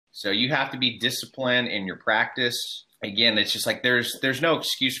So you have to be disciplined in your practice. Again, it's just like there's no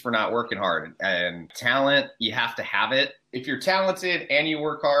excuse for not working hard. And talent, you have to have it. If you're talented and you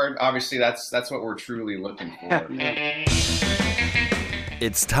work hard, obviously that's what we're truly looking for.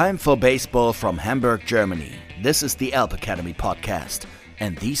 It's time for baseball from Hamburg, Germany. This is the Alp Academy podcast.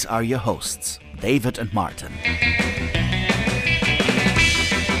 And these are your hosts, David and Martin.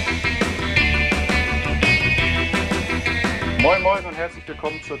 Moin Moin und herzlich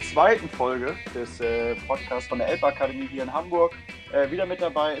willkommen zur zweiten Folge des Podcasts von der Alp Akademie hier in Hamburg. Wieder mit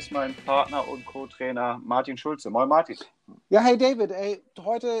dabei ist mein Partner und Co-Trainer Martin Schulze. Moin Martin. Ja, hey David,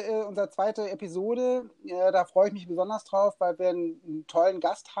 heute unsere zweite Episode. Da freue ich mich besonders drauf, weil wir einen tollen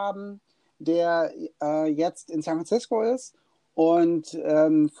Gast haben, der jetzt in San Francisco ist. Und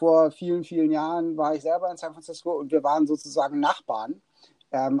vor vielen, vielen Jahren war ich selber in San Francisco und wir waren sozusagen Nachbarn.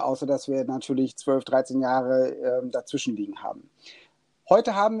 Außer dass wir natürlich 12, 13 Jahre dazwischen liegen haben.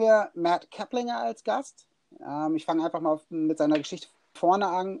 Heute haben wir Matt Keplinger als Gast. Ich fange einfach mal mit seiner Geschichte vorne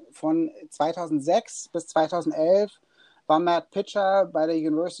an. Von 2006 bis 2011 war Matt Pitcher bei der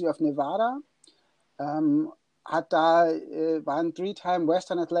University of Nevada. War ein Three-Time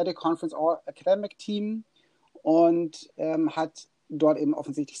Western Athletic Conference All-Academic Team und hat dort eben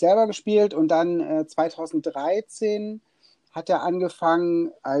offensichtlich selber gespielt. Und dann 2013 hat er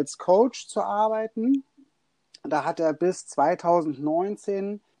angefangen, als Coach zu arbeiten. Da hat er bis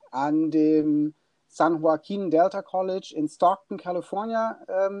 2019 an dem San Joaquin Delta College in Stockton, California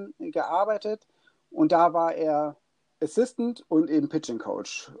gearbeitet. Und da war er Assistant und eben Pitching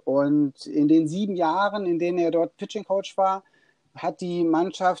Coach. Und in den 7 Jahren, in denen er dort Pitching Coach war, hat die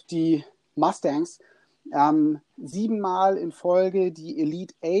Mannschaft, die Mustangs, 7-mal in Folge die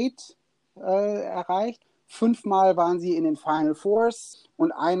Elite 8 erreicht. 5-mal waren sie in den Final Fours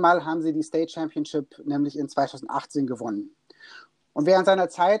und 1-mal haben sie die State Championship, nämlich in 2018, gewonnen. Und während seiner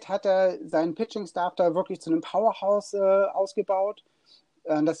Zeit hat er seinen Pitching-Staff da wirklich zu einem Powerhouse ausgebaut.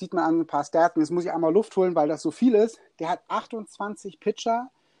 Das sieht man an ein paar Stats. Und jetzt muss ich einmal Luft holen, weil das so viel ist. Der hat 28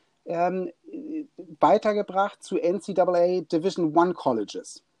 Pitcher weitergebracht zu NCAA Division I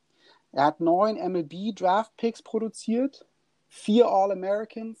Colleges. Er hat 9 MLB Draft Picks produziert, 4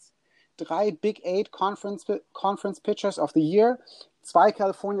 All-Americans, 3 Big 8 Conference Pitchers of the Year, 2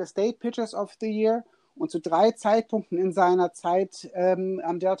 California State Pitchers of the Year und zu 3 Zeitpunkten in seiner Zeit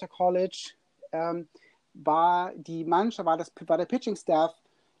am Delta College war der Pitching Staff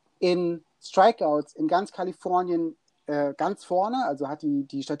in Strikeouts in ganz Kalifornien ganz vorne, also hat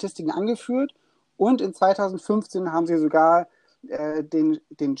die Statistiken angeführt, und in 2015 haben sie sogar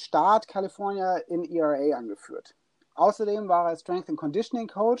den Staat California in ERA angeführt. Außerdem war er Strength and Conditioning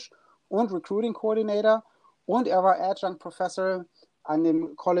Coach und Recruiting Coordinator und er war Adjunct Professor an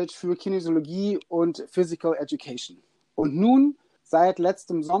dem College für Kinesiologie und Physical Education. Und nun, seit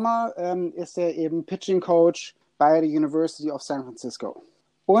letztem Sommer, ist er eben Pitching Coach bei der University of San Francisco.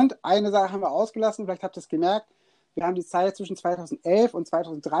 Und eine Sache haben wir ausgelassen, vielleicht habt ihr es gemerkt, wir haben die Zeit zwischen 2011 und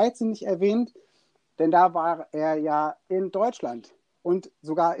 2013 nicht erwähnt, denn da war er ja in Deutschland und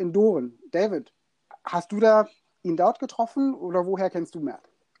sogar in Doren. David, hast du ihn dort getroffen oder woher kennst du Matt?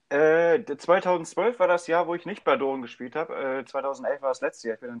 2012 war das Jahr, wo ich nicht bei Doren gespielt habe. 2011 war das letzte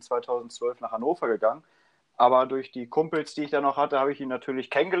Jahr. Ich bin in 2012 nach Hannover gegangen. Aber durch die Kumpels, die ich da noch hatte, habe ich ihn natürlich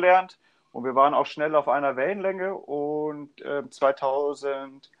kennengelernt. Und wir waren auch schnell auf einer Wellenlänge. Und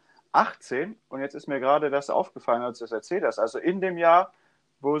 2018, und jetzt ist mir gerade das aufgefallen, als du das erzählt hast, also in dem Jahr,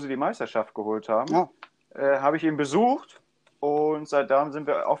 wo sie die Meisterschaft geholt haben, habe ich ihn besucht. Und seitdem sind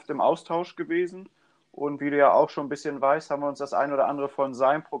wir oft im Austausch gewesen. Und wie du ja auch schon ein bisschen weißt, haben wir uns das ein oder andere von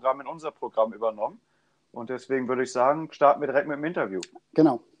seinem Programm in unser Programm übernommen. Und deswegen würde ich sagen, starten wir direkt mit dem Interview.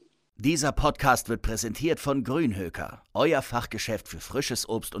 Genau. Dieser Podcast wird präsentiert von Grünhöker, euer Fachgeschäft für frisches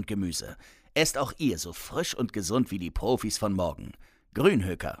Obst und Gemüse. Esst auch ihr so frisch und gesund wie die Profis von morgen.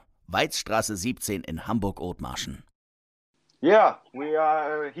 Grünhöker, Weizstraße 17 in Hamburg-Othmarschen. Yeah, we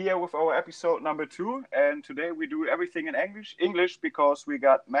are here with our episode number 2. And today we do everything in English because we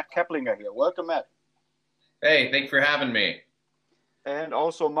got Matt Keplinger here. Welcome, Matt. Hey, thanks for having me. And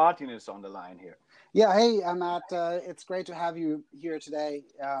also Martin is on the line here. Yeah, hey, Matt. It's great to have you here today.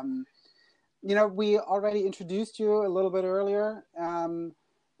 We already introduced you a little bit earlier, and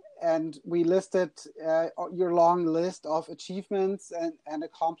we listed your long list of achievements and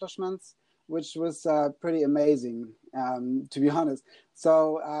accomplishments, which was pretty amazing, to be honest.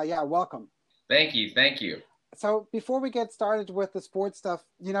 So, welcome. Thank you. So before we get started with the sports stuff,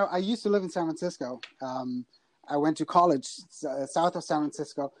 I used to live in San Francisco. I went to college south of San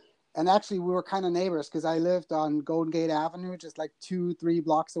Francisco. And actually, we were kind of neighbors because I lived on Golden Gate Avenue, just like 2-3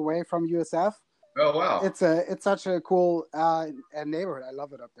 blocks away from USF. Oh, wow. It's such a cool neighborhood. I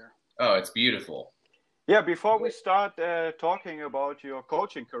love it up there. Oh, it's beautiful. Yeah, before we start talking about your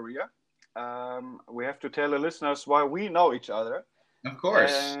coaching career, we have to tell the listeners why we know each other. Of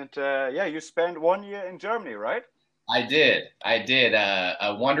course. And yeah, you spent 1 year in Germany, right? I did.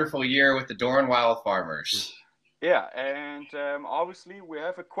 A wonderful year with the Doran Wild Farmers. Yeah, and obviously we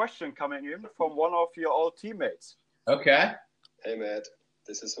have a question coming in from one of your old teammates. Okay. Hey, Matt.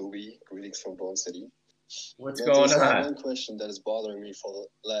 This is Hobi. Greetings from Bone City. What's going on? One question that is bothering me for the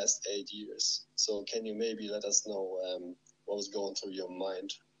last 8 years. So can you maybe let us know what was going through your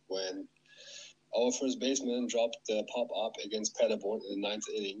mind when our first baseman dropped the pop-up against Paderborn in the 9th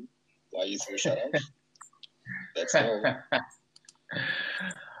inning while you threw shutouts? Let's know.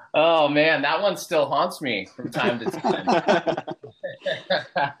 Oh, man, that one still haunts me from time to time.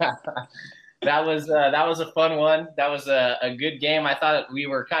 That was a fun one. That was a good game. I thought we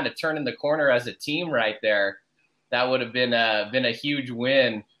were kind of turning the corner as a team right there. That would have been a huge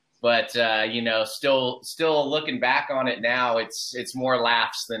win. But still looking back on it now, it's more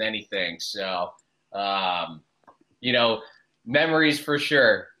laughs than anything. So, memories for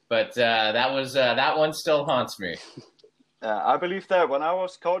sure. But that one still haunts me. I believe that when I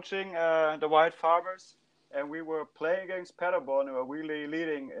was coaching the Wild Farmers, and we were playing against Paderborn, we were really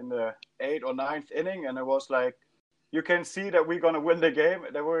leading in the 8th or 9th inning, and it was like, you can see that we're going to win the game.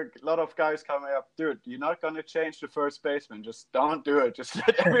 There were a lot of guys coming up, dude, you're not going to change the first baseman. Just don't do it. Just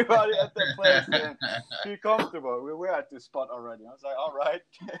let everybody at their place and be comfortable. We were at this spot already. I was like, all right,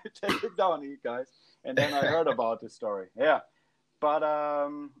 take it down, you guys. And then I heard about this story. Yeah. But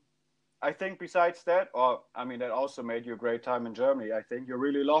I think besides that, that also made you a great time in Germany. I think you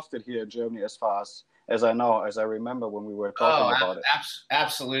really loved it here in Germany as far as I know, as I remember when we were talking about it.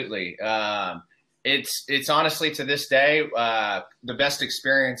 Absolutely. It's honestly to this day the best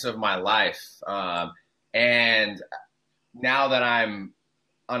experience of my life. And now that I'm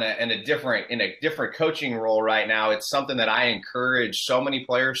in a different coaching role right now, it's something that I encourage so many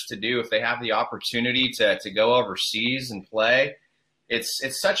players to do if they have the opportunity to go overseas and play.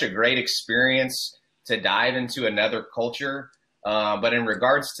 It's such a great experience to dive into another culture. But in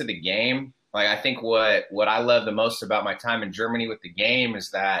regards to the game, like I think what I love the most about my time in Germany with the game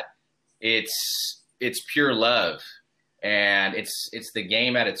is that it's pure love, and it's the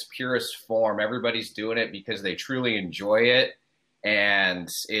game at its purest form. Everybody's doing it because they truly enjoy it, and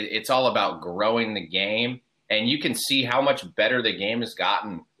it's all about growing the game. And you can see how much better the game has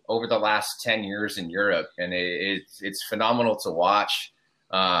gotten over the last 10 years in Europe, and it's phenomenal to watch.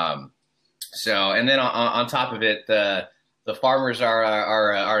 And then on top of it, the Farmers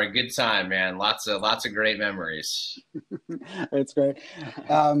are a good time, man. Lots of great memories. It's great.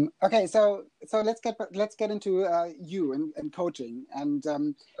 Okay, so let's get into you and coaching. And Okay.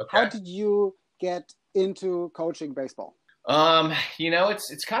 How did you get into coaching baseball?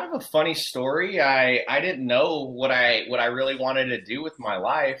 It's kind of a funny story. I didn't know what I really wanted to do with my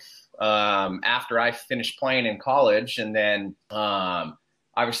life after I finished playing in college, and then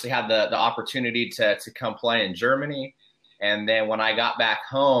obviously had the opportunity to come play in Germany. And then when I got back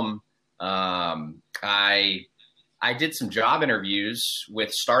home, I did some job interviews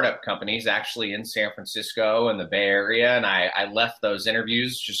with startup companies actually in San Francisco and the Bay Area. And I left those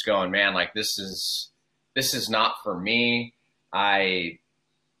interviews just going, man, like this is not for me. I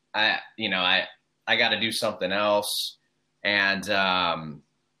got to do something else. And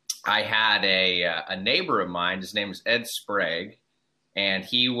I had a neighbor of mine. His name was Ed Sprague. And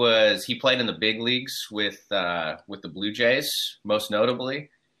he played in the big leagues with the Blue Jays, most notably.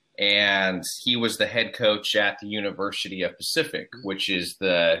 And he was the head coach at the University of Pacific, which is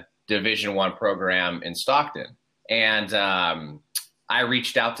the Division I program in Stockton. And I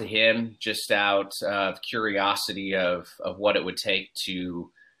reached out to him just out of curiosity of what it would take to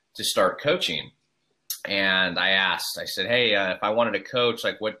start coaching. And I said, hey, if I wanted to coach,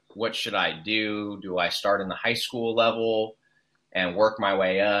 like what should I do? Do I start in the high school level and work my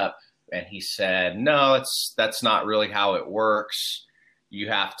way up? And he said, no, that's not really how it works. You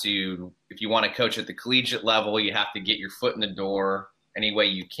have to, if you want to coach at the collegiate level, you have to get your foot in the door any way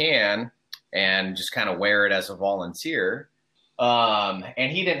you can and just kind of wear it as a volunteer. And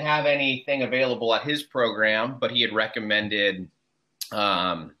he didn't have anything available at his program, but he had recommended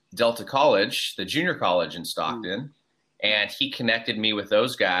Delta College, the junior college in Stockton. And he connected me with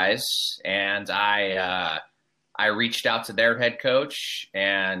those guys, and I reached out to their head coach,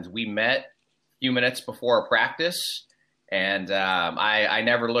 and we met a few minutes before a practice. And I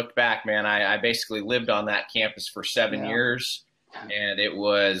never looked back, man. I basically lived on that campus for 7 years, and it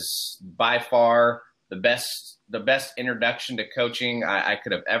was by far the the best introduction to coaching I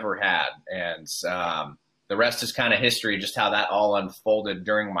could have ever had. And the rest is kind of history, just how that all unfolded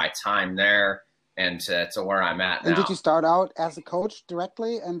during my time there and to where I'm at now. And did you start out as a coach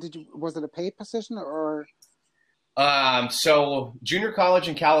directly? And was it a paid position or? So junior college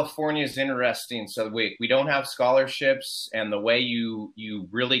in California is interesting. So we don't have scholarships, and the way you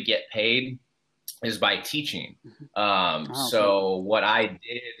really get paid is by teaching. So what I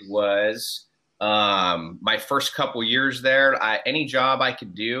did was, my first couple years there, any job I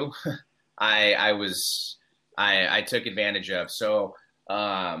could do, I took advantage of. So,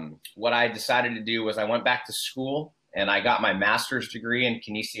 what I decided to do was I went back to school and I got my master's degree in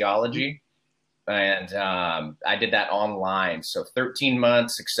kinesiology. And I did that online. So 13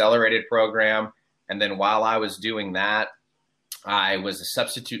 months accelerated program. And then while I was doing that, I was a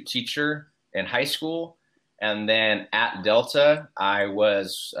substitute teacher in high school. And then at Delta, I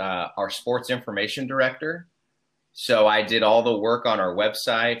was our sports information director. So I did all the work on our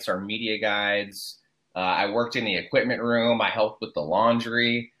websites, our media guides. I worked in the equipment room. I helped with the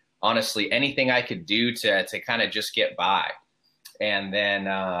laundry. Honestly, anything I could do to kind of just get by. And then,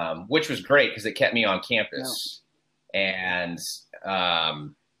 which was great because it kept me on campus. Yeah. And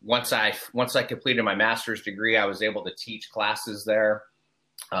once I completed my master's degree, I was able to teach classes there.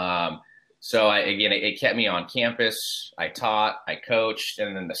 So it kept me on campus. I taught, I coached,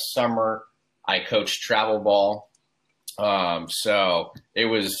 and then the summer I coached travel ball. So it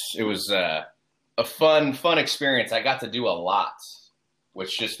was a fun experience. I got to do a lot,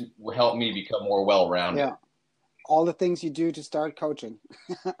 which just helped me become more well-rounded. Yeah. All the things you do to start coaching.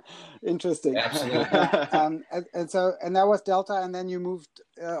 Interesting. Absolutely. And that was Delta, and then you moved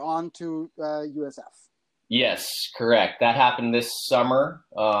on to USF. Yes, correct. That happened this summer.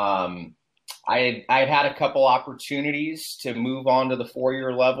 I'd had a couple opportunities to move on to the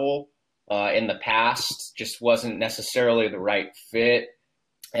 4-year level in the past, just wasn't necessarily the right fit.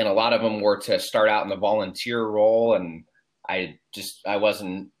 And a lot of them were to start out in the volunteer role. And I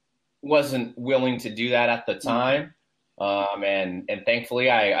wasn't willing to do that at the time. And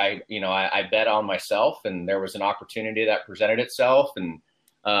thankfully I bet on myself, and there was an opportunity that presented itself, and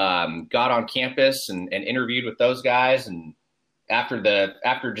got on campus and interviewed with those guys. And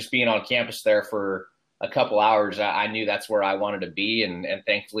after just being on campus there for a couple hours, I knew that's where I wanted to be. And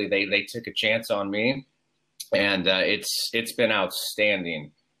thankfully they took a chance on me, and it's been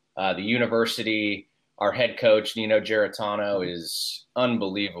outstanding. The university, our head coach, Nino Geritano, is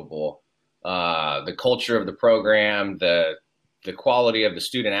unbelievable. The culture of the program, the quality of the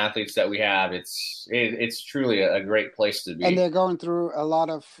student athletes that we have, it's truly a great place to be. And they're going through a lot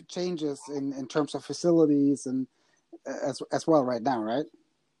of changes in terms of facilities and as well right now, right?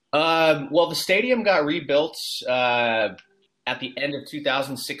 Well, the stadium got rebuilt at the end of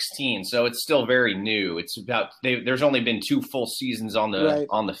 2016, so it's still very new. It's there's only been 2 full seasons on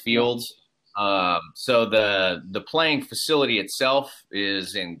the fields. So the playing facility itself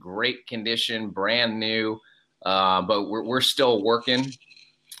is in great condition, brand new, but we're still working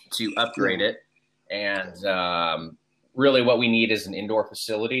to upgrade it. And really what we need is an indoor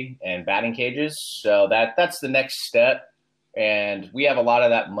facility and batting cages. So that's the next step. And we have a lot of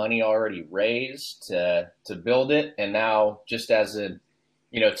that money already raised to build it. And now, just as a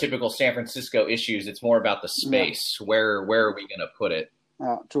typical San Francisco issues, it's more about the space. Yeah. Where are we going to put it?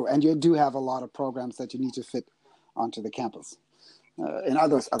 True. And you do have a lot of programs that you need to fit onto the campus in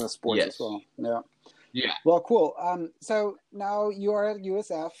other sports as well. Yeah. Yeah. Well, cool. So now you are at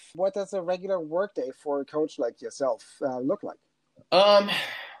USF. What does a regular workday for a coach like yourself look like?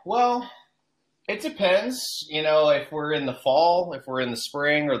 Well, it depends. If we're in the fall, if we're in the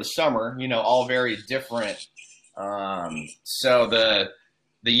spring or the summer, all very different. So the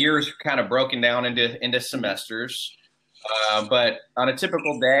year's kind of broken down into semesters. But on a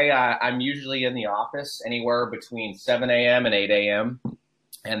typical day, I'm usually in the office anywhere between 7 a.m. and 8 a.m.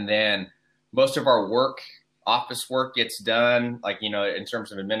 And then most of our office work gets done, in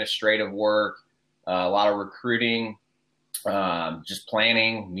terms of administrative work, a lot of recruiting, just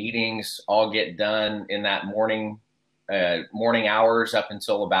planning, meetings, all get done in that morning hours up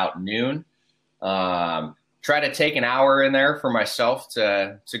until about noon. Try to take an hour in there for myself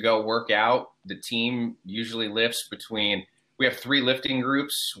to go work out. The team usually lifts we have 3 lifting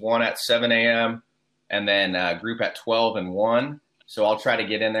groups, one at 7 a.m. and then a group at 12 and 1. So I'll try to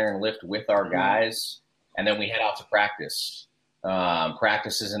get in there and lift with our guys. And then we head out to practice.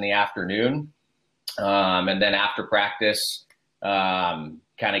 Practice is in the afternoon. And then after practice, kind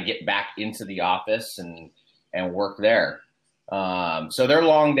of get back into the office and work there. So they're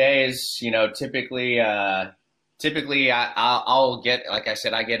long days, typically typically I'll get, like I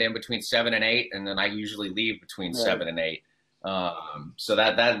said, I get in between 7 and 8, and then I usually leave between 7 and 8. So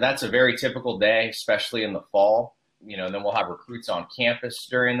that's a very typical day, especially in the fall. Then we'll have recruits on campus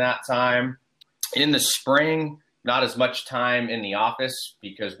during that time. In the spring, not as much time in the office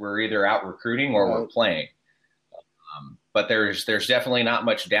because we're either out recruiting or we're playing. But there's definitely not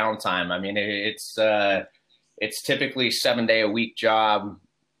much downtime. I mean, it's typically 7-day-a-week job,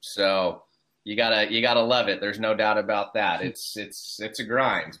 so you gotta love it. There's no doubt about that. It's a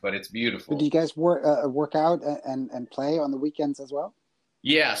grind, but it's beautiful. Do you guys work out and play on the weekends as well?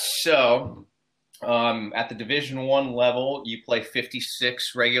 Yeah. So at the Division I level, you play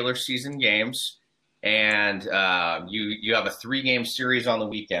 56 regular season games, and you have a 3-game series on the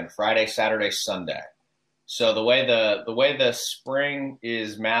weekend: Friday, Saturday, Sunday. So the way the spring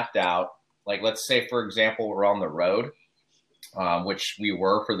is mapped out, like let's say for example we're on the road, which we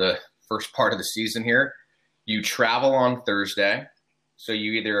were for the first part of the season here. You travel on Thursday, so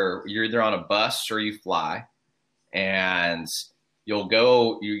you're either on a bus or you fly, and you'll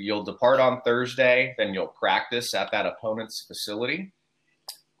depart on Thursday, then you'll practice at that opponent's facility,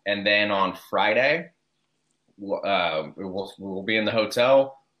 and then on Friday we'll be in the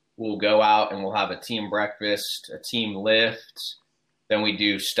hotel. We'll go out and we'll have a team breakfast, a team lift. Then we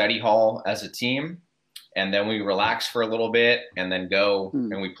do study hall as a team, and then we relax for a little bit, and then go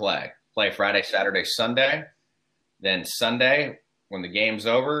and we play Friday, Saturday, Sunday. Then Sunday, when the game's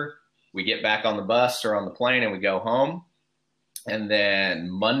over, we get back on the bus or on the plane and we go home. And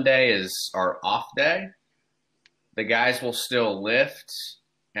then Monday is our off day. The guys will still lift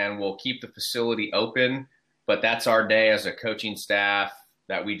and we'll keep the facility open, but that's our day as a coaching staff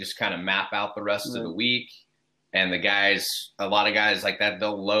that we just kind of map out the rest of the week. And a lot of guys like that,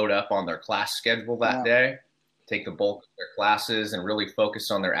 they'll load up on their class schedule that day, take the bulk of their classes and really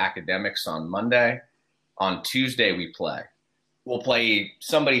focus on their academics on Monday. On Tuesday, we play. We'll play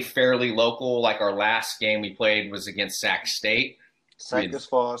somebody fairly local. Like our last game we played was against Sac State. Sac is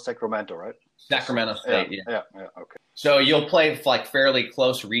for Sacramento, right? Sacramento State, yeah. Okay. So you'll play like fairly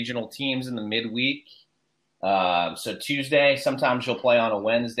close regional teams in the midweek. So Tuesday, sometimes you'll play on a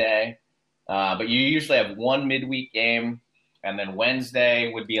Wednesday, but you usually have one midweek game, and then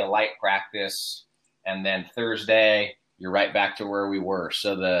Wednesday would be a light practice, and then Thursday you're right back to where we were.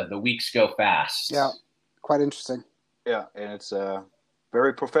 So the weeks go fast. Yeah, quite interesting. Yeah, and it's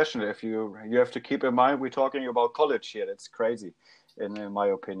very professional. If you have to keep in mind, we're talking about college here. That's crazy, in my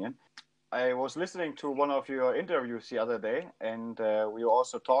opinion. I was listening to one of your interviews the other day, and we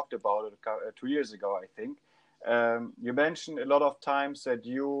also talked about it 2 years ago, I think. You mentioned a lot of times that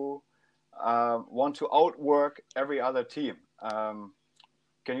you want to outwork every other team.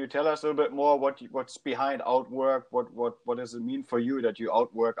 Can you tell us a little bit more what's behind outwork? What does it mean for you that you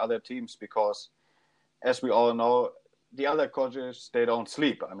outwork other teams? Because as we all know, the other coaches, they don't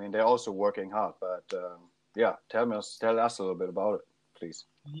sleep. I mean, they're also working hard. But tell us a little bit about it, please.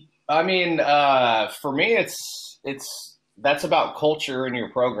 I mean, for me, that's about culture in your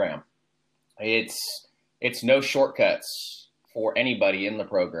program. It's no shortcuts for anybody in the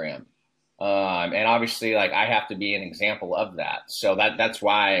program. And obviously, like, I have to be an example of that. So that's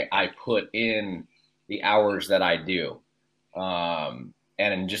why I put in the hours that I do.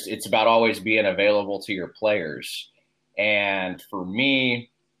 And just, it's about always being available to your players. And for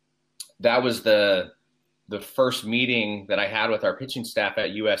me, that was the first meeting that I had with our pitching staff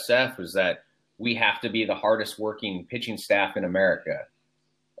at USF, was that we have to be the hardest working pitching staff in America.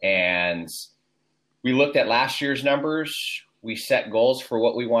 And we looked at last year's numbers. We set goals for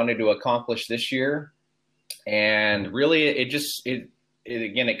what we wanted to accomplish this year. And really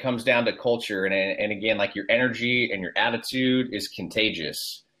it comes down to culture. And again, like, your energy and your attitude is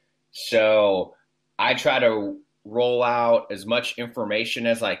contagious. So I try to roll out as much information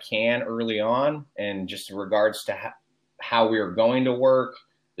as I can early on, and just in regards to how we are going to work,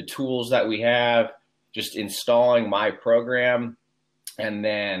 the tools that we have, just installing my program, and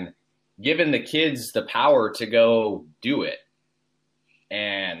then giving the kids the power to go do it,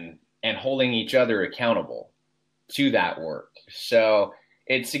 and holding each other accountable to that work. So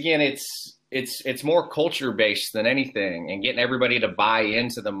it's more culture based than anything, and getting everybody to buy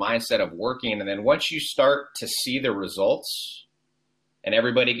into the mindset of working. And then once you start to see the results and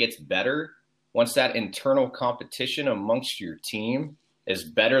everybody gets better, once that internal competition amongst your team is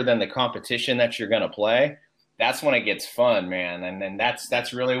better than the competition that you're going to play, that's when it gets fun, man. And then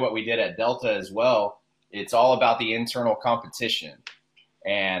that's really what we did at Delta as well. It's all about the internal competition.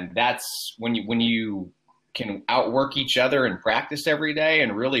 And that's when you can outwork each other in practice every day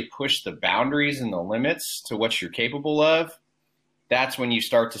and really push the boundaries and the limits to what you're capable of. that's when you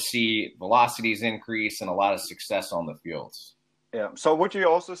start to see velocities increase and a lot of success on the fields. Yeah. So would you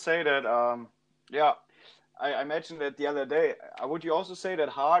also say that, I mentioned that the other day, would you also say that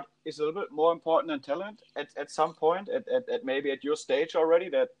heart is a little bit more important than talent at some point, at maybe at your stage already,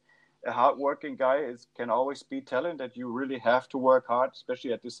 that a hardworking guy can always beat talent, that you really have to work hard,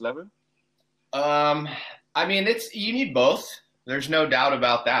 especially at this level? I mean, you need both. There's no doubt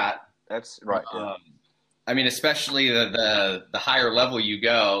about that. That's right. Yeah. I mean, especially the higher level you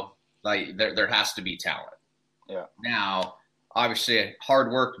go, like there has to be talent. Yeah. Now, obviously,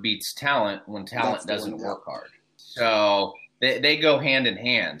 hard work beats talent when talent doesn't work hard. So they go hand in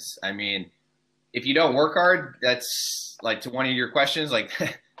hand. I mean, if you don't work hard, that's like, to one of your questions, like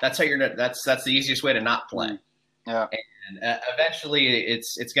that's the easiest way to not play. Yeah. And eventually,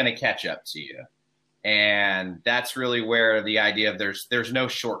 it's going to catch up to you. And that's really where the idea of there's no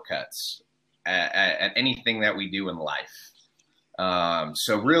shortcuts at anything that we do in life.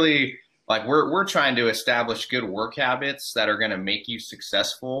 So really, like we're trying to establish good work habits that are going to make you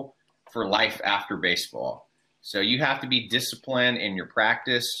successful for life after baseball. So you have to be disciplined in your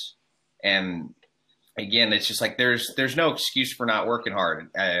practice. And again, it's just like there's no excuse for not working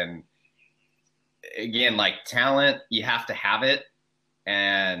hard. And again, like talent, you have to have it,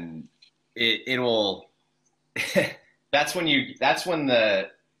 and it'll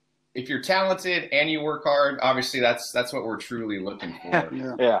if you're talented and you work hard, obviously that's what we're truly looking for.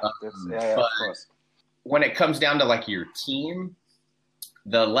 Of course. When it comes down to like your team,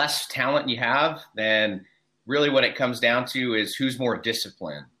 the less talent you have, then really what it comes down to is who's more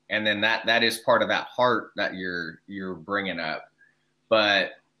disciplined. And then that is part of that heart that you're bringing up.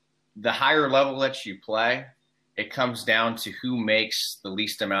 But the higher level that you play, it comes down to who makes the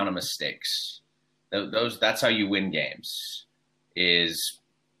least amount of mistakes. That's how you win games, is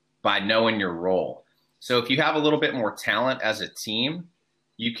by knowing your role. So if you have a little bit more talent as a team,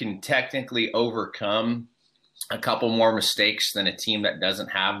 you can technically overcome a couple more mistakes than a team that doesn't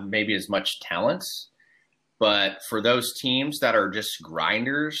have maybe as much talent. But for those teams that are just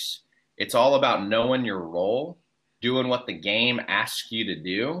grinders, it's all about knowing your role, doing what the game asks you to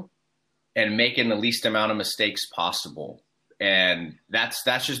do, and making the least amount of mistakes possible. And that's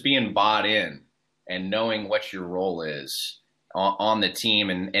just being bought in and knowing what your role is on the team,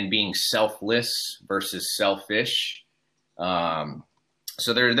 and being selfless versus selfish.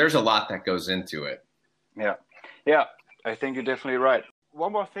 So there's a lot that goes into it. Yeah, I think you're definitely right.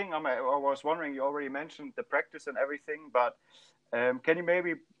 One more thing, I was wondering, you already mentioned the practice and everything, but can you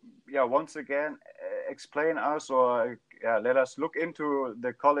maybe, once again, explain us, or let us look into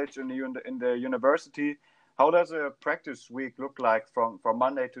the college and in the university? How does a practice week look like from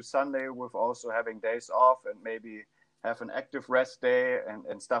Monday to Sunday, with also having days off and maybe have an active rest day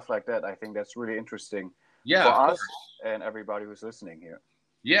and stuff like that? I think that's really interesting for us and everybody who's listening here.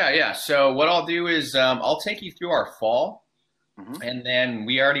 Yeah. So what I'll do is I'll take you through our fall. Mm-hmm. And then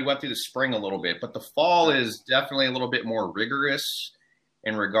we already went through the spring a little bit, but the fall is definitely a little bit more rigorous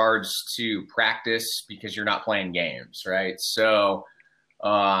in regards to practice, because you're not playing games, right? So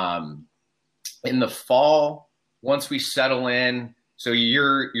in the fall, once we settle in, so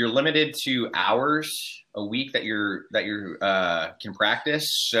you're limited to hours a week that you can practice.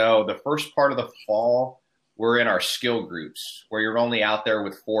 So the first part of the fall, we're in our skill groups, where you're only out there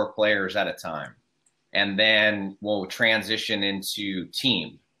with 4 players at a time. And then we'll transition into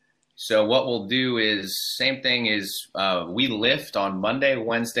team. So what we'll do is, same thing is we lift on Monday,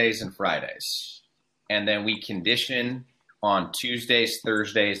 Wednesdays, and Fridays. And then we condition on Tuesdays,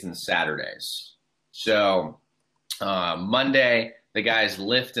 Thursdays, and Saturdays. So Monday, the guys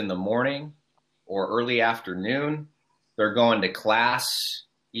lift in the morning or early afternoon. They're going to class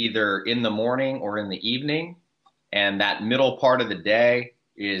either in the morning or in the evening. And that middle part of the day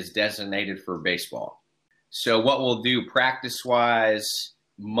is designated for baseball. So what we'll do practice-wise,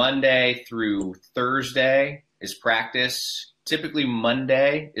 Monday through Thursday is practice. Typically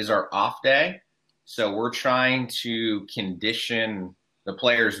Monday is our off day. So we're trying to condition the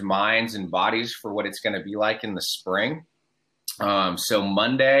players' minds and bodies for what it's going to be like in the spring. So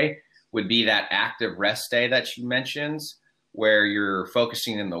Monday would be that active rest day that you mentioned, where you're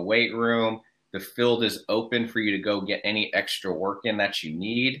focusing in the weight room. The field is open for you to go get any extra work in that you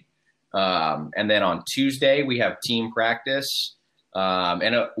need. And then on Tuesday, we have team practice.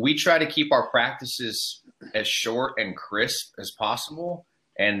 And we try to keep our practices as short and crisp as possible.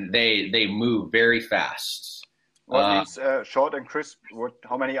 And they move very fast. What means short and crisp?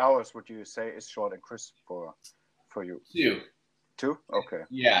 How many hours would you say is short and crisp for you? 2. 2? Okay.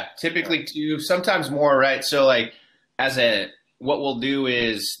 Yeah, typically 2, sometimes more, right? So like what we'll do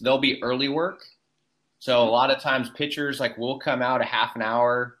is there'll be early work. So a lot of times pitchers, like, we'll come out a half an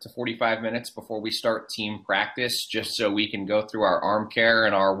hour to 45 minutes before we start team practice, just so we can go through our arm care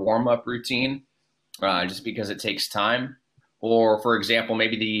and our warm-up routine, just because it takes time. Or, for example,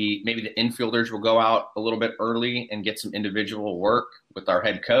 maybe the infielders will go out a little bit early and get some individual work with our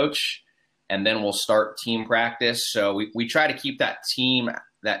head coach, and then we'll start team practice. So we try to keep that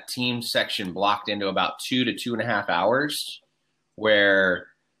team section blocked into about 2 to 2.5 hours, where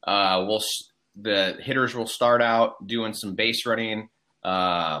the hitters will start out doing some base running,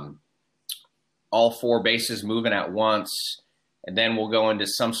 all 4 bases moving at once, and then we'll go into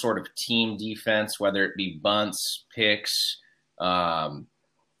some sort of team defense, whether it be bunts, picks, and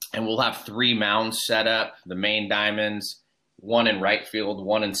we'll have 3 mounds set up, the main diamonds, 1 in right field,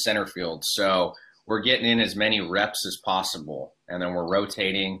 1 in center field. So we're getting in as many reps as possible, and then we're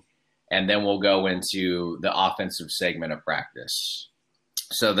rotating, and then we'll go into the offensive segment of practice.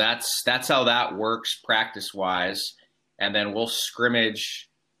 So that's how that works practice-wise, and then we'll scrimmage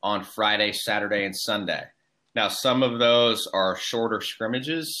on Friday, Saturday, and Sunday. Now, some of those are shorter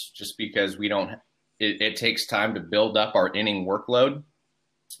scrimmages just because it takes time to build up our inning workload.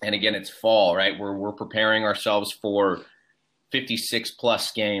 And again, it's fall, right? We're preparing ourselves for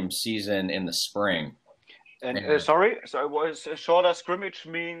 56-plus game season in the spring. And sorry, so was a shorter scrimmage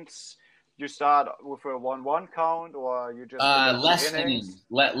means you start with a 1-1 count, or you just less innings?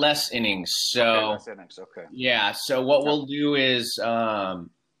 Less innings. So okay, less innings. Okay. Yeah. So what we'll do is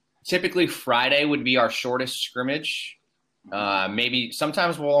typically Friday would be our shortest scrimmage. Maybe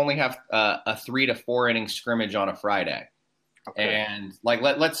sometimes we'll only have a 3 to 4 inning scrimmage on a Friday. Okay. And like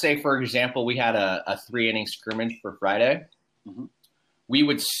let's say, for example, we had a 3 inning scrimmage for Friday. Mm-hmm. We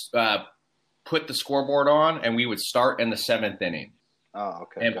would put the scoreboard on, and we would start in the 7th inning. Oh,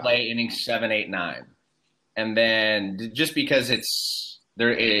 okay. And play innings 7, 8, 9. And then just because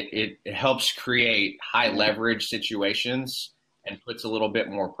it helps create high leverage situations and puts a little bit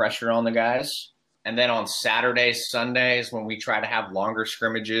more pressure on the guys. And then on Saturdays, Sundays, when we try to have longer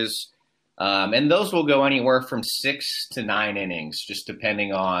scrimmages, and those will go anywhere from 6 to 9 innings, just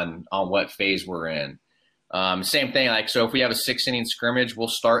depending on what phase we're in. Same thing, like, so if we have a 6-inning scrimmage, we'll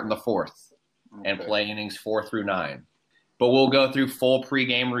start in the 4th and play innings 4 through 9. But we'll go through full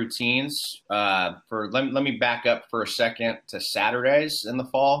pregame routines. Let me back up for a second to Saturdays in the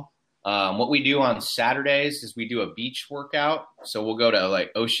fall. What we do on Saturdays is we do a beach workout. So we'll go to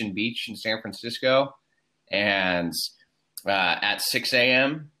like Ocean Beach in San Francisco, and at 6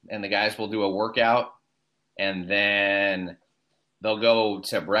 a.m. and the guys will do a workout, and then they'll go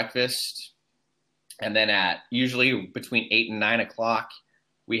to breakfast, and then at usually between 8 and 9 o'clock,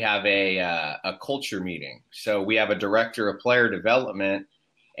 we have a culture meeting. So we have a director of player development,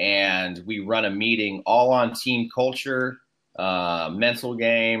 and we run a meeting all on team culture, mental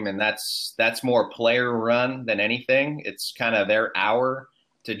game, and that's more player run than anything. It's kind of their hour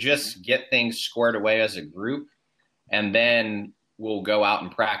to just get things squared away as a group, and then we'll go out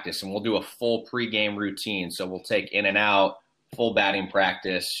and practice, and we'll do a full pregame routine. So we'll take in and out, full batting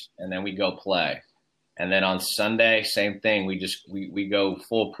practice, and then we go play. And then on Sunday, same thing. We go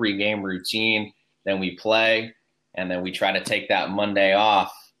full pregame routine, then we play, and then we try to take that Monday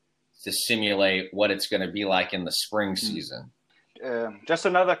off to simulate what it's going to be like in the spring season. Just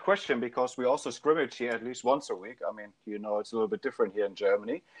another question, because we also scrimmage here at least once a week. I mean, it's a little bit different here in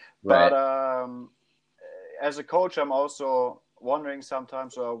Germany. Right. But as a coach, I'm also wondering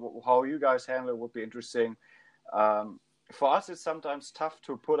sometimes how you guys handle it would be interesting. For us, it's sometimes tough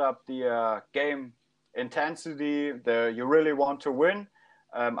to put up the game intensity, you really want to win.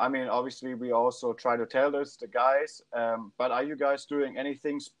 I mean, obviously, we also try to tell this to guys. But are you guys doing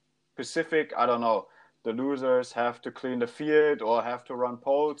anything specific? I don't know. The losers have to clean the field or have to run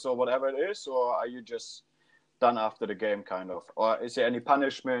poles or whatever it is, or are you just done after the game, kind of? Or is there any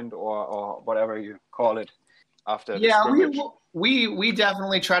punishment or whatever you call it after? Yeah, we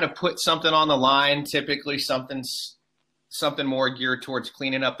definitely try to put something on the line. Typically, something more geared towards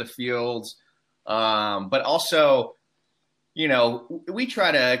cleaning up the fields. But also, we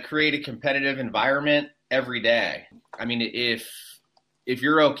try to create a competitive environment every day. I mean, if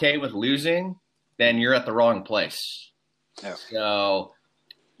you're okay with losing, then you're at the wrong place. Yeah. So,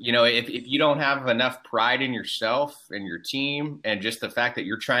 if you don't have enough pride in yourself and your team, and just the fact that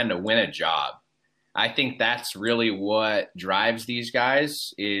you're trying to win a job, I think that's really what drives these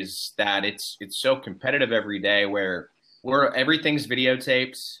guys, is that it's so competitive every day, where everything's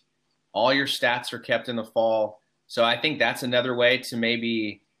videotaped. All your stats are kept in the fall. So I think that's another way to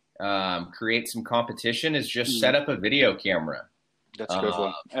maybe create some competition, is just set up a video camera. That's a good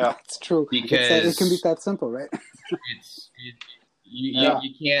one. Yeah, it's true. Because it can be that simple, right?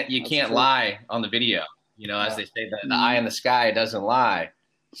 you can't lie on the video. You know, as they say, the eye in the sky doesn't lie.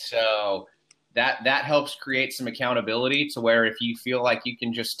 So that helps create some accountability to where if you feel like you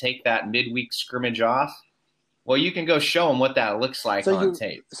can just take that midweek scrimmage off, well, you can go show them what that looks like on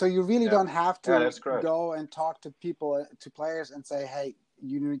tape. So you really don't have to go and talk to people, to players, and say, hey,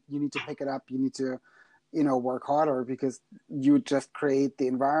 you need to pick it up. You need to, work harder, because you just create the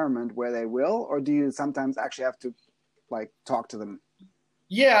environment where they will. Or do you sometimes actually have to talk to them?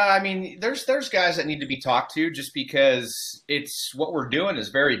 Yeah, I mean, there's guys that need to be talked to, just because it's what we're doing is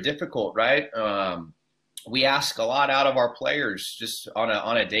very difficult, right? We ask a lot out of our players just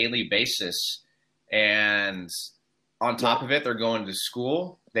on a daily basis. And on top of it, they're going to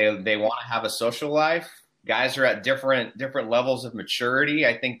school. They want to have a social life. Guys are at different levels of maturity.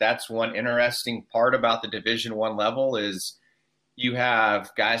 I think that's one interesting part about the Division I level is you have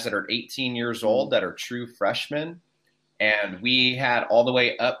guys that are 18 years old that are true freshmen. And we had all the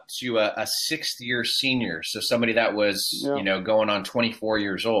way up to a sixth-year senior, so somebody that was, going on 24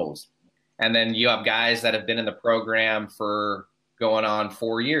 years old. And then you have guys that have been in the program for going on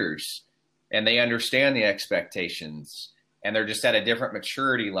 4 years. And they understand the expectations, and they're just at a different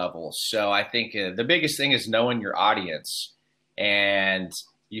maturity level. So I think the biggest thing is knowing your audience, and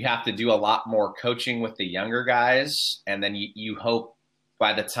you have to do a lot more coaching with the younger guys. And then you hope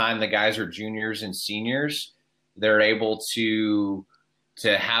by the time the guys are juniors and seniors, they're able to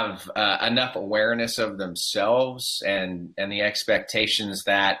have enough awareness of themselves and the expectations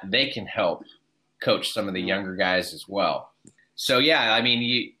that they can help coach some of the younger guys as well. So, yeah, I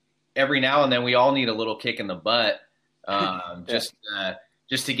mean, every now and then we all need a little kick in the butt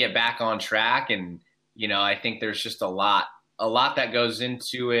just to get back on track. And, I think there's just a lot that goes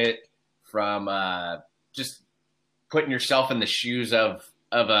into it, from just putting yourself in the shoes of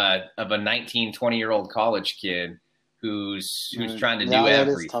a 19, 20-year-old college kid who's trying to do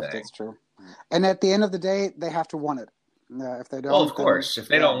everything. That is tough, that's true. And at the end of the day, they have to want it. If they don't, well, of course, if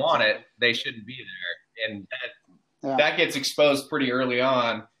they don't want it, they shouldn't be there. And that gets exposed pretty early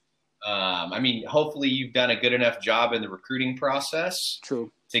on. I mean, hopefully you've done a good enough job in the recruiting process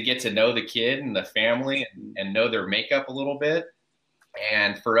to get to know the kid and the family and know their makeup a little bit.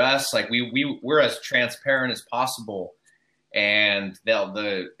 And for us, we're as transparent as possible. And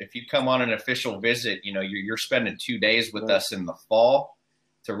if you come on an official visit, you're spending 2 days with us in the fall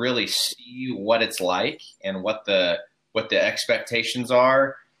to really see what it's like and what the expectations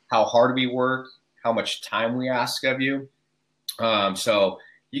are, how hard we work, how much time we ask of you. So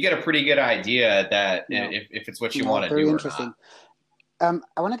you get a pretty good idea that if it's what you want to do or interesting. Not.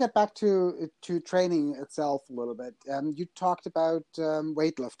 I want to get back to training itself a little bit. You talked about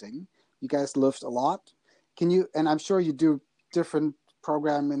weightlifting. You guys lift a lot. Can you, and I'm sure you do different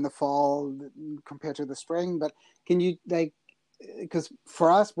program in the fall compared to the spring, but can you, because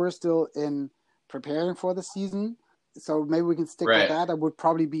for us, we're still in preparing for the season, so maybe we can stick with that. That would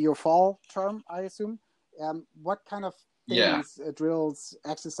probably be your fall term, I assume. What kind of things, drills,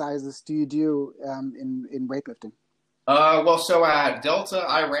 exercises do you do in weightlifting? Well, so at Delta,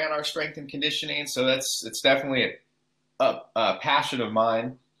 I ran our strength and conditioning, so it's definitely a passion of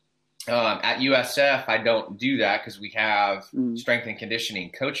mine. At USF, I don't do that because we have strength and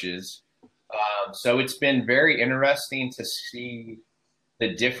conditioning coaches. So it's been very interesting to see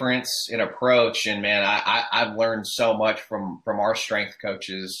the difference in approach. And, man, I've learned so much from our strength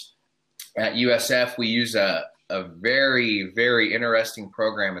coaches. At USF, we use a very, very interesting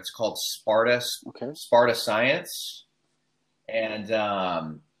program. It's called Sparta Science. And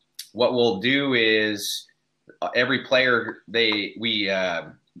what we'll do is every player, they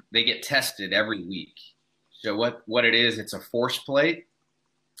get tested every week. So what it is, it's a force plate,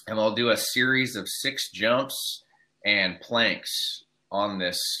 and they'll do a series of 6 jumps and planks on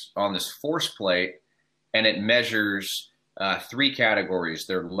this force plate, and it measures 3 categories: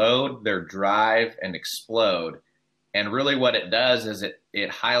 their load, their drive, and explode. And really what it does is it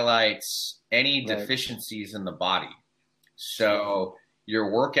highlights any deficiencies in the body. So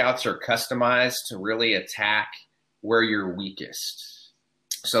your workouts are customized to really attack where you're weakest.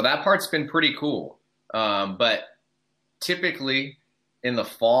 So that part's been pretty cool. But typically in the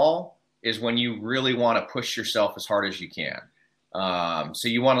fall is when you really want to push yourself as hard as you can. So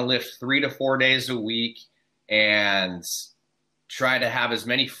you want to lift 3 to 4 days a week and try to have as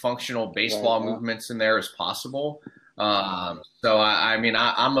many functional baseball movements in there as possible. So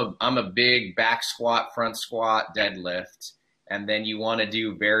I'm a big back squat, front squat, deadlift, and then you want to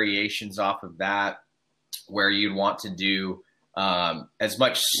do variations off of that where you'd want to do as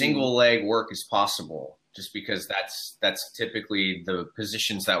much single leg work as possible, just because that's typically the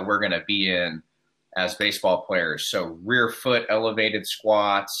positions that we're going to be in as baseball players. So rear foot elevated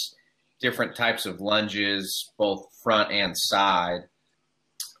squats, different types of lunges, both front and side,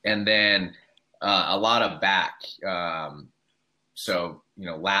 and then a lot of back. So,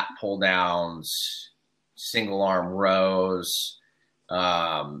 lat pull downs, single arm rows.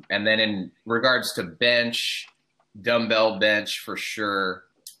 And then in regards to bench, dumbbell bench for sure.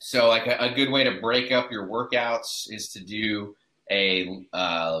 So like a good way to break up your workouts is to do a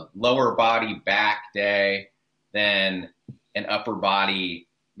lower body back day, then an upper body,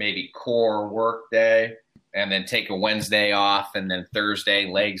 maybe core work day, and then take a Wednesday off, and then Thursday,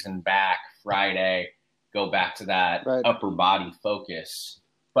 legs and back, Friday, go back to that upper body focus.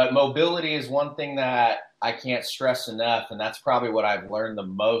 But mobility is one thing that I can't stress enough, and that's probably what I've learned the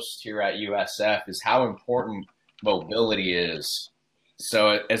most here at USF is how important mobility is.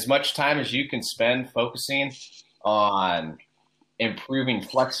 So as much time as you can spend focusing on improving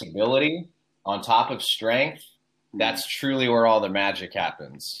flexibility on top of strength, that's truly where all the magic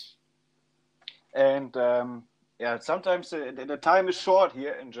happens. And sometimes the time is short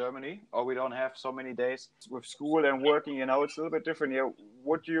here in Germany, or we don't have so many days with school and working. It's a little bit different here.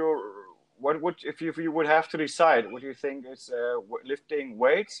 If you would have to decide, would you think it's lifting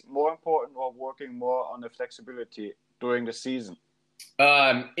weights more important or working more on the flexibility during the season?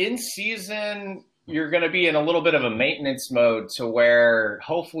 In season, you're going to be in a little bit of a maintenance mode to where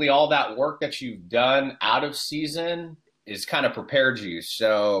hopefully all that work that you've done out of season is kind of prepared you.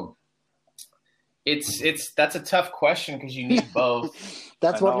 So that's a tough question because you need both.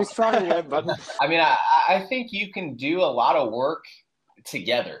 That's what we struggle with. But I mean, I think you can do a lot of work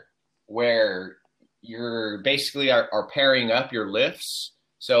together where you're basically are pairing up your lifts.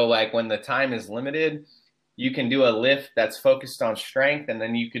 So like when the time is limited, you can do a lift that's focused on strength, and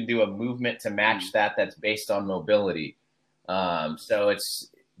then you can do a movement to match that's based on mobility. So it's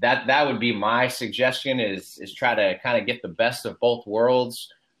that would be my suggestion is try to kind of get the best of both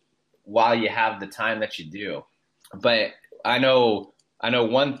worlds while you have the time that you do. But I know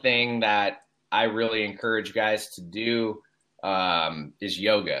one thing that I really encourage guys to do is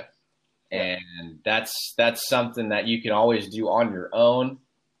yoga. And that's something that you can always do on your own.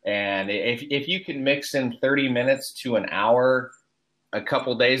 And if you can mix in 30 minutes to an hour a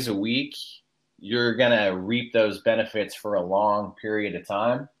couple days a week, you're going to reap those benefits for a long period of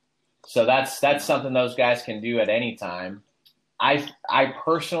time. So that's something those guys can do at any time. I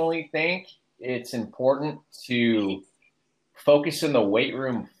personally think it's important to focus in the weight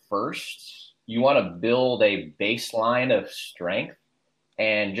room first. You want to build a baseline of strength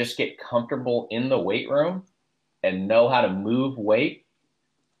and just get comfortable in the weight room and know how to move weight.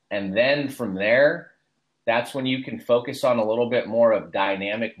 And then from there, that's when you can focus on a little bit more of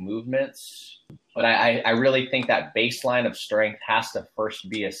dynamic movements. But I really think that baseline of strength has to first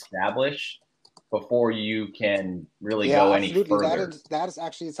be established before you can really go any further. That is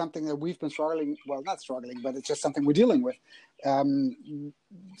actually something that we've been struggling, well, not struggling, but it's just something we're dealing with.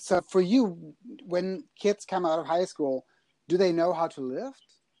 So for you, when kids come out of high school, do they know how to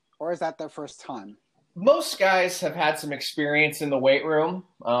lift, or is that their first time? Most guys have had some experience in the weight room.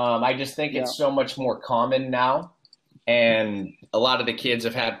 I just think it's so much more common now. And a lot of the kids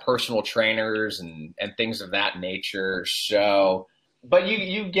have had personal trainers and things of that nature. So, but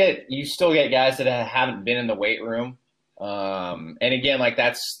you still get guys that haven't been in the weight room. And again, like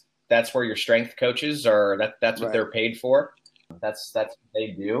that's where your strength coaches are. That's what they're paid for. That's what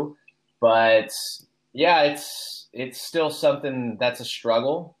they do. But yeah, it's still something that's a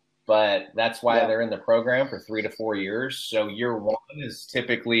struggle. But that's why they're in the program for 3 to 4 years. So year one is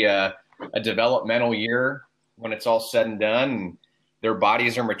typically a developmental year when it's all said and done. And their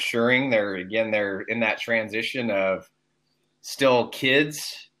bodies are maturing. They're in that transition of still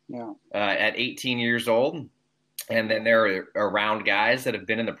kids at 18 years old. And then they're around guys that have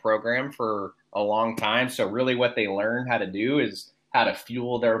been in the program for a long time. So really what they learn how to do is how to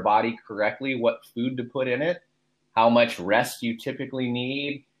fuel their body correctly, what food to put in it, how much rest you typically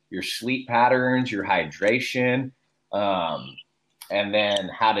need, your sleep patterns, your hydration, and then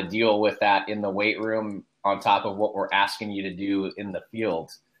how to deal with that in the weight room on top of what we're asking you to do in the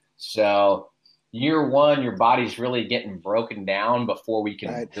field. So year one, your body's really getting broken down before we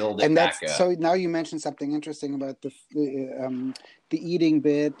can build it back up. So now you mentioned something interesting about the eating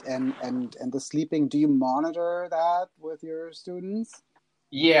bit and the sleeping. Do you monitor that with your students?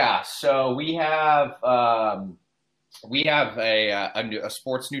 Yeah. So we have a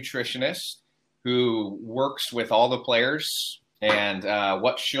sports nutritionist who works with all the players. And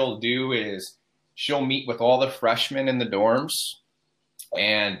what she'll do is she'll meet with all the freshmen in the dorms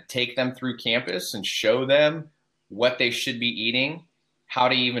and take them through campus and show them what they should be eating, how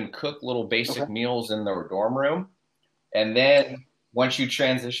to even cook little basic meals in their dorm room. And then once you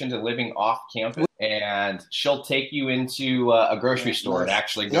transition to living off campus, and she'll take you into a grocery store and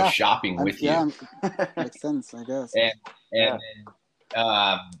actually go shopping with you. Makes sense, I guess.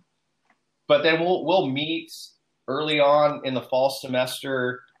 But then we'll meet early on in the fall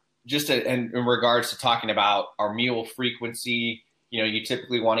semester, just in regards to talking about our meal frequency. You know, you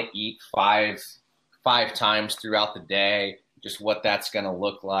typically want to eat five times throughout the day, just what that's going to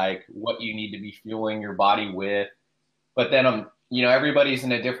look like, what you need to be fueling your body with. But then, you know, everybody's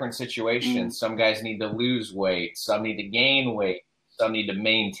in a different situation. Some guys need to lose weight. Some need to gain weight. Some need to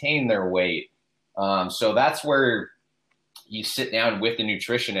maintain their weight. So that's where you sit down with the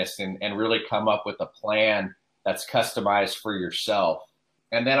nutritionist and really come up with a plan that's customized for yourself.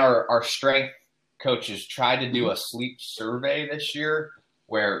 And then our strength coaches tried to do a sleep survey this year,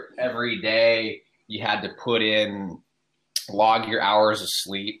 where every day you had to log your hours of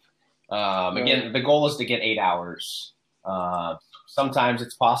sleep. Again, the goal is to get 8 hours. Sometimes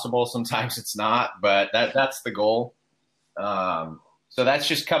it's possible, sometimes it's not, but that's the goal. So that's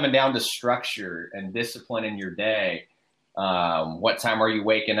just coming down to structure and discipline in your day. What time are you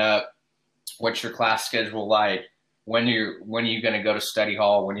waking up? What's your class schedule like? When are you going to go to study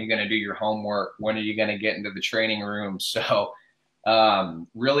hall? When are you going to do your homework? When are you going to get into the training room? So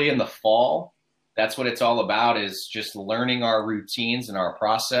really in the fall, that's what it's all about, is just learning our routines and our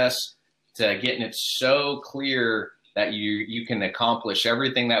process to getting it so clear that you can accomplish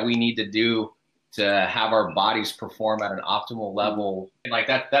everything that we need to do to have our bodies perform at an optimal level. Like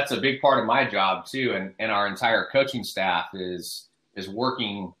that's a big part of my job too. And our entire coaching staff is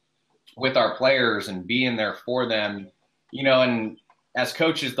working with our players and being there for them, you know. And as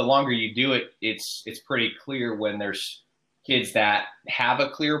coaches, the longer you do it, it's pretty clear when there's kids that have a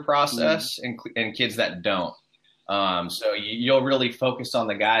clear process and kids that don't. So you'll really focus on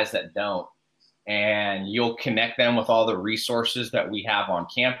the guys that don't, and you'll connect them with all the resources that we have on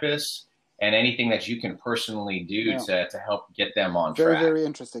campus and anything that you can personally do to help get them on track. Very, very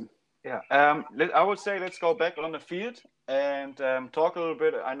interesting. Yeah, I would say let's go back on the field and talk a little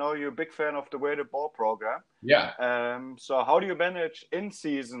bit. I know you're a big fan of the weighted ball program. Yeah. So how do you manage in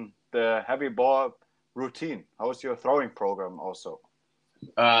season the heavy ball routine? How is your throwing program also?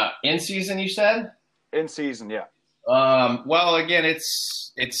 In season, you said? In season, yeah. Well, again,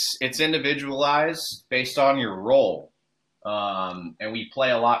 it's individualized based on your role. And we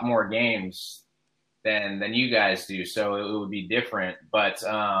play a lot more games than you guys do, so it would be different. But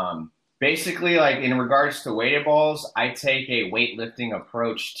basically, like in regards to weighted balls, I take a weightlifting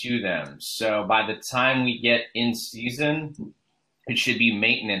approach to them. So by the time we get in season, it should be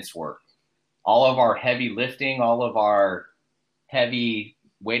maintenance work. All of our heavy lifting, all of our heavy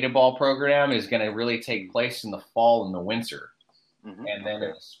weighted ball program is going to really take place in the fall and the winter. And then in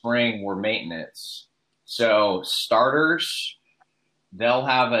the spring, we're maintenance. So starters, they'll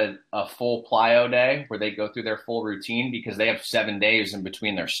have a full plyo day where they go through their full routine because they have 7 days in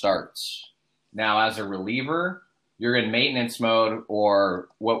between their starts. Now, as a reliever, you're in maintenance mode, or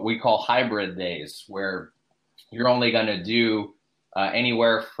what we call hybrid days, where you're only going to do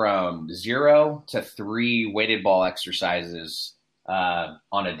anywhere from 0 to 3 weighted ball exercises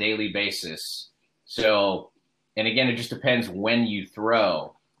on a daily basis. So, and again, it just depends when you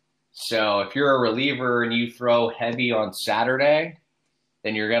throw. So if you're a reliever and you throw heavy on Saturday,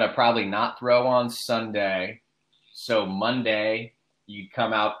 then you're going to probably not throw on Sunday. So Monday, you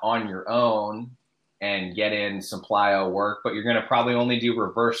come out on your own and get in some plyo work, but you're going to probably only do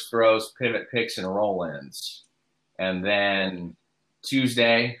reverse throws, pivot picks, and roll-ins. And then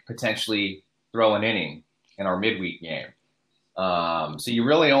Tuesday, potentially throw an inning in our midweek game. So you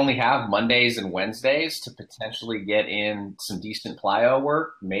really only have Mondays and Wednesdays to potentially get in some decent plyo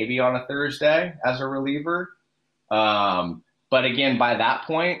work, maybe on a Thursday as a reliever. But again, by that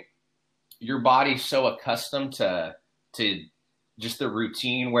point, your body's so accustomed to just the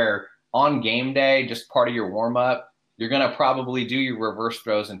routine where on game day, just part of your warm up, you're going to probably do your reverse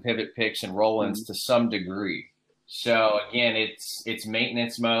throws and pivot picks and roll-ins to some degree. So again, it's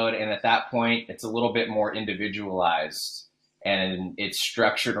maintenance mode. And at that point, it's a little bit more individualized. And it's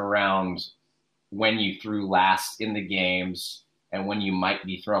structured around when you threw last in the games and when you might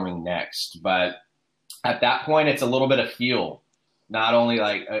be throwing next. But at that point, it's a little bit of feel. Not only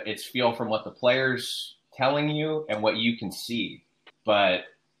like it's feel from what the player's telling you and what you can see, but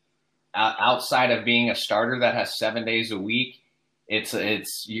outside of being a starter that has 7 days a week, it's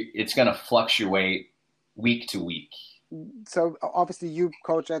going to fluctuate week to week. So obviously you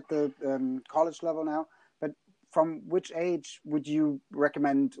coach at the college level now. From which age would you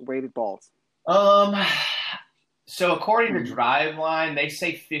recommend weighted balls? So according to Driveline, they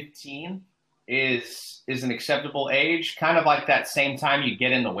say 15 is an acceptable age, kind of like that same time you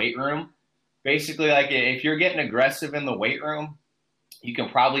get in the weight room. Basically, like if you're getting aggressive in the weight room, you can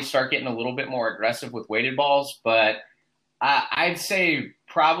probably start getting a little bit more aggressive with weighted balls, but I'd say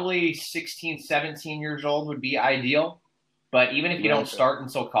probably 16, 17 years old would be ideal. But even if you don't start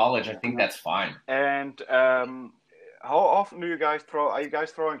until college, I think that's fine. And how often do you guys throw? Are you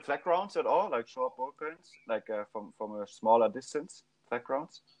guys throwing flag rounds at all, like short bullpens, like from a smaller distance, flag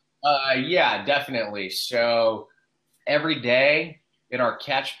rounds? Yeah, definitely. So every day in our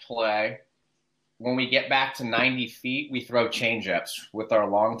catch play, when we get back to 90 feet, we throw changeups with our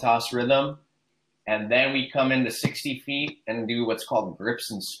long toss rhythm. And then we come into 60 feet and do what's called grips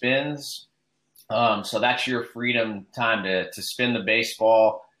and spins. So that's your freedom time to spin the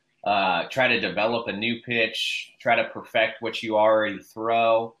baseball, try to develop a new pitch, try to perfect what you already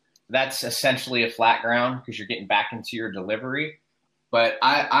throw. That's essentially a flat ground because you're getting back into your delivery. But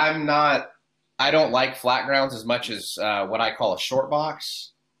I don't like flat grounds as much as what I call a short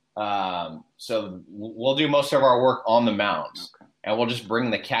box. So we'll do most of our work on the mound, and we'll just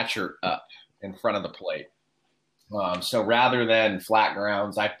bring the catcher up in front of the plate. So rather than flat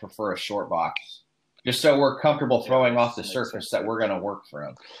grounds, I prefer a short box, just so we're comfortable throwing off the surface that we're going to work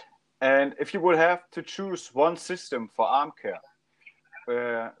from. And if you would have to choose one system for arm care,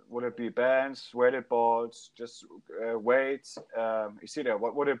 would it be bands, weighted balls, just weights?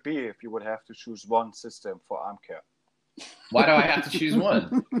 What would it be if you would have to choose one system for arm care? Why do I have to choose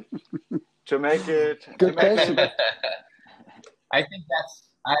one? To make it. Good question. I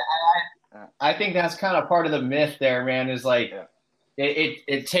think that's kind of part of the myth there, man, is like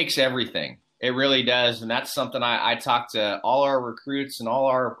it takes everything. It really does. And that's something I talk to all our recruits and all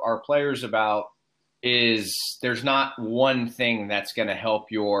our players about, is there's not one thing that's going to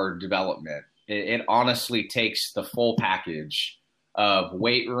help your development. It honestly takes the full package of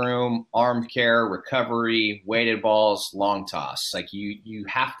weight room, arm care, recovery, weighted balls, long toss. Like you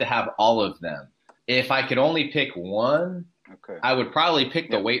have to have all of them. If I could only pick one, I would probably pick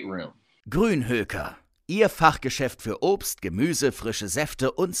the weight room. Grünhöker, Ihr Fachgeschäft für Obst, Gemüse, frische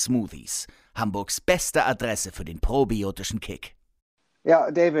Säfte und Smoothies. Hamburgs beste Adresse für den probiotischen Kick. Ja,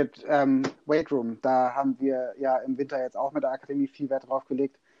 David, Weight Room, da haben wir ja im Winter jetzt auch mit der Akademie viel Wert drauf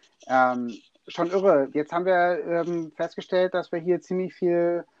gelegt. Schon irre. Jetzt haben wir festgestellt, dass wir hier ziemlich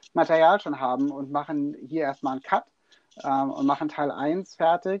viel Material schon haben und machen hier erstmal einen Cut und machen Teil 1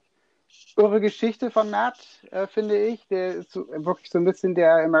 fertig. Irre Geschichte von Matt, finde ich. Der ist wirklich so ein bisschen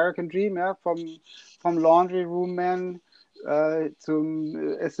der American Dream, ja? Vom Laundry Room Man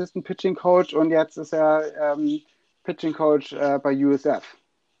zum Assistant Pitching Coach, und jetzt ist er Pitching Coach bei USF.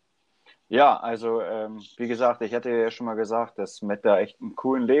 Ja, also wie gesagt, ich hatte ja schon mal gesagt, dass Matt da echt einen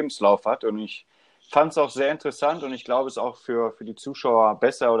coolen Lebenslauf hat, und ich fand es auch sehr interessant, und ich glaube, es ist auch für die Zuschauer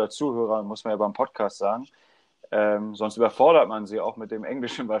besser, oder Zuhörer, muss man ja beim Podcast sagen. Sonst überfordert man sie auch mit dem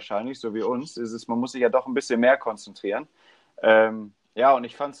Englischen wahrscheinlich, so wie uns. Man muss sich ja doch ein bisschen mehr konzentrieren. Ja, und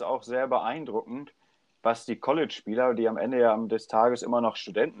ich fand es auch sehr beeindruckend, was die College-Spieler, die am Ende ja des Tages immer noch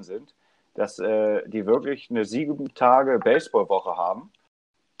Studenten sind, dass die wirklich eine 7 Tage Baseballwoche haben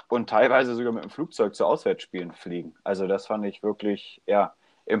und teilweise sogar mit dem Flugzeug zu Auswärtsspielen fliegen. Also das fand ich wirklich, ja,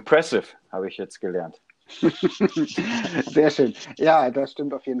 impressive, habe ich jetzt gelernt. Sehr schön. Ja, das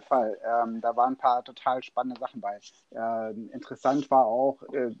stimmt auf jeden Fall. Da waren ein paar total spannende Sachen bei. Interessant war auch,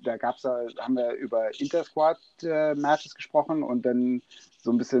 haben wir über Intersquad-Matches gesprochen und dann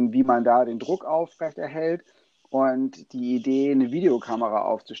so ein bisschen, wie man da den Druck aufrechterhält, und die Idee, eine Videokamera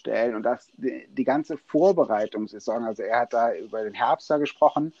aufzustellen und das die ganze Vorbereitungssaison, also er hat da über den Herbst da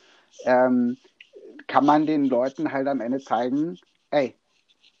gesprochen, kann man den Leuten halt am Ende zeigen, ey,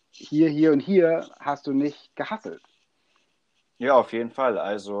 hier und hier hast du nicht gehasselt. Ja, auf jeden Fall.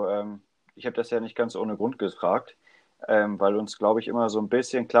 Also ich habe das ja nicht ganz ohne Grund gefragt, weil uns, glaube ich, immer so ein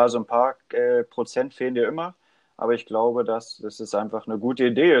bisschen, klar, so ein paar Prozent fehlen dir immer, aber ich glaube, dass es einfach eine gute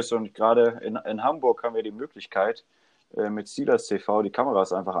Idee ist, und gerade in Hamburg haben wir die Möglichkeit, mit Steelers TV die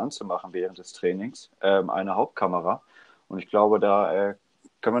Kameras einfach anzumachen während des Trainings, eine Hauptkamera, und ich glaube, da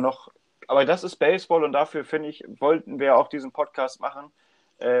können wir noch, aber das ist Baseball, und dafür, finde ich, wollten wir auch diesen Podcast machen,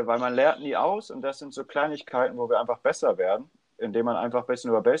 weil man lernt nie aus, und das sind so Kleinigkeiten, wo wir einfach besser werden, indem man einfach ein bisschen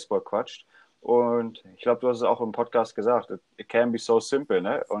über Baseball quatscht. Und ich glaube, du hast es auch im Podcast gesagt, it can be so simple,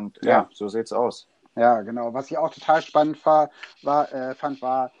 ne? Und ja so sieht's aus. Ja, genau. Was ich auch total spannend fand,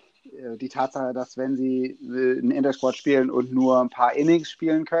 war, die Tatsache, dass wenn sie einen Intersquad spielen und nur ein paar Innings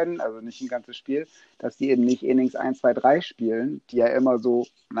spielen können, also nicht ein ganzes Spiel, dass die eben nicht Innings 1, 2, 3 spielen, die ja immer so,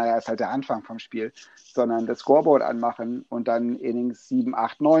 naja, ist halt der Anfang vom Spiel, sondern das Scoreboard anmachen und dann Innings 7,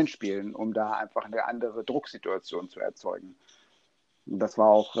 8, 9 spielen, um da einfach eine andere Drucksituation zu erzeugen. Und das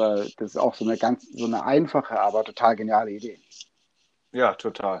ist auch so eine einfache, aber total geniale Idee. Ja,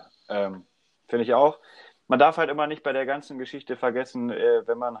 total. Finde ich auch. Man darf halt immer nicht bei der ganzen Geschichte vergessen,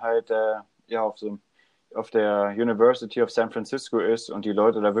 wenn man halt auf der University of San Francisco ist und die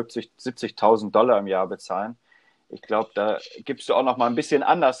Leute da wirklich $70.000 im Jahr bezahlen. Ich glaube, da gibst du auch noch mal ein bisschen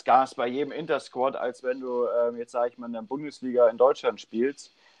anders Gas bei jedem Intersquad, als wenn du jetzt, sage ich mal, in der Bundesliga in Deutschland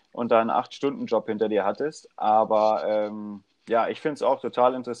spielst und da einen 8-Stunden-Job hinter dir hattest. Aber ja, ich finde es auch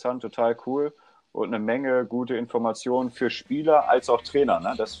total interessant, total cool und eine Menge gute Informationen für Spieler als auch Trainer.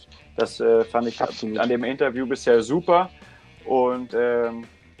 Ne? Das fand ich Absolut. an dem Interview bisher super. Und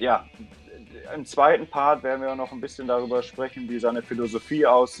ja, im zweiten Part werden wir noch ein bisschen darüber sprechen, wie seine Philosophie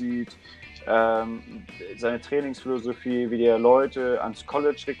aussieht, seine Trainingsphilosophie, wie der Leute ans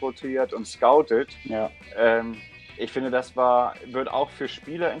College rekrutiert und scoutet. Ja. Ich finde, wird auch für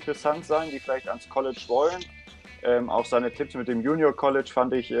Spieler interessant sein, die vielleicht ans College wollen. Auch seine Tipps mit dem Junior College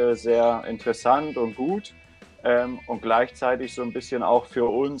fand ich sehr interessant und gut. Und gleichzeitig so ein bisschen auch für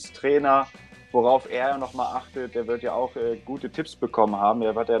uns Trainer, worauf er nochmal achtet. Der wird ja auch gute Tipps bekommen haben.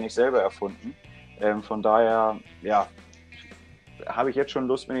 Der hat ja nicht selber erfunden. Von daher, ja, habe ich jetzt schon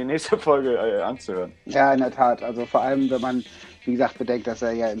Lust, mir die nächste Folge anzuhören. Ja, in der Tat. Also vor allem, wenn man, wie gesagt, bedenkt, dass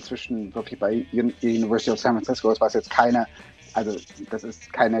er ja inzwischen wirklich bei University of San Francisco ist, was jetzt das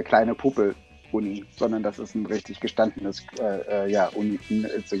ist keine kleine Popel-Uni, sondern das ist ein richtig gestandenes it's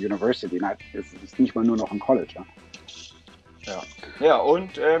a University. Es ist nicht mal nur noch ein College. Ja,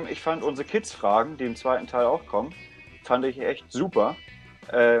 und ich fand unsere Kids-Fragen, die im zweiten Teil auch kommen, fand ich echt super,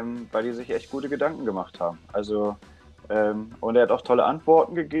 weil die sich echt gute Gedanken gemacht haben. Also, und er hat auch tolle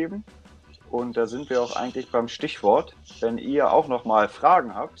Antworten gegeben. Und da sind wir auch eigentlich beim Stichwort. Wenn ihr auch nochmal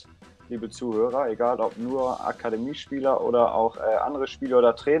Fragen habt, liebe Zuhörer, egal ob nur Akademiespieler oder auch andere Spieler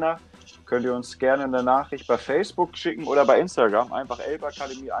oder Trainer, könnt ihr uns gerne eine Nachricht bei Facebook schicken oder bei Instagram. Einfach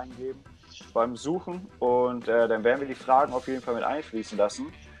Elbakademie eingeben beim Suchen. Und dann werden wir die Fragen auf jeden Fall mit einfließen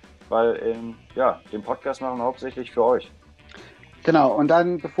lassen. Weil den Podcast machen wir hauptsächlich für euch. Genau, und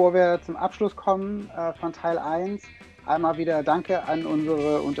dann, bevor wir zum Abschluss kommen von Teil 1, einmal wieder Danke an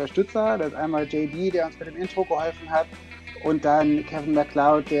unsere Unterstützer. Das ist einmal JD, der uns mit dem Intro geholfen hat, und dann Kevin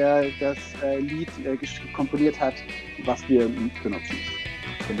MacLeod, der das Lied komponiert hat, was wir benutzen.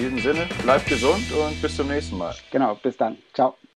 In diesem Sinne, bleibt gesund und bis zum nächsten Mal. Genau, bis dann. Ciao.